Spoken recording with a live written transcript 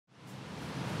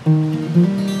Dreaming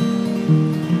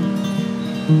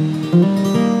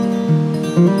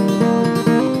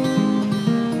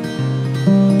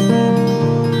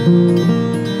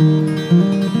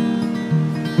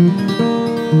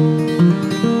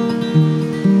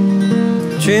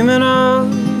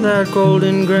of that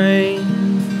golden grain,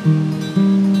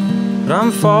 but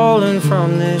I'm falling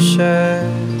from this shack.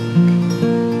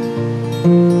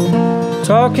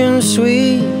 Talking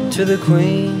sweet to the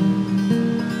queen,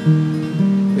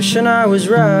 wishing I was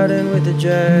riding with the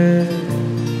jacks.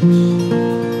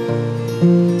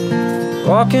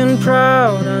 Walking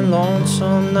proud and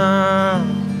lonesome now,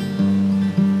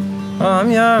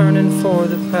 I'm yearning for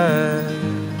the past.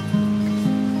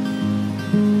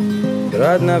 But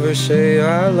I'd never say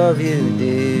I love you,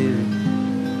 dear,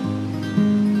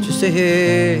 just to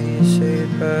hear you say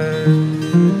it back.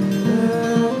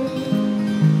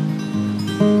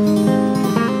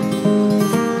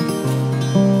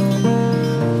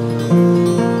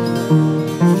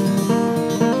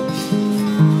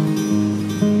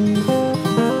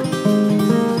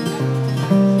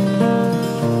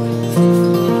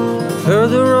 I've heard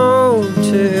the road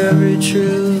to every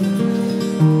truth,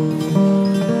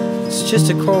 just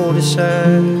a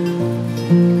cul-de-sac.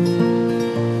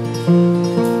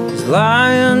 There's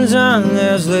lions and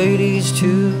there's ladies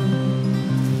too.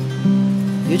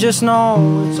 You just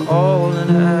know it's all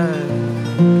an act.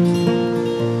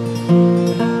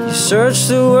 You search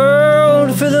the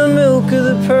world for the milk of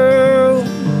the pearl,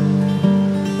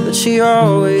 but she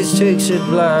always takes it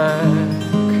black.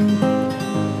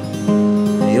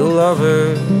 You'll love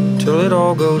her till it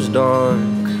all goes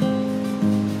dark.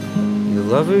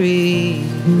 Love her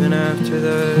even after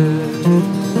that.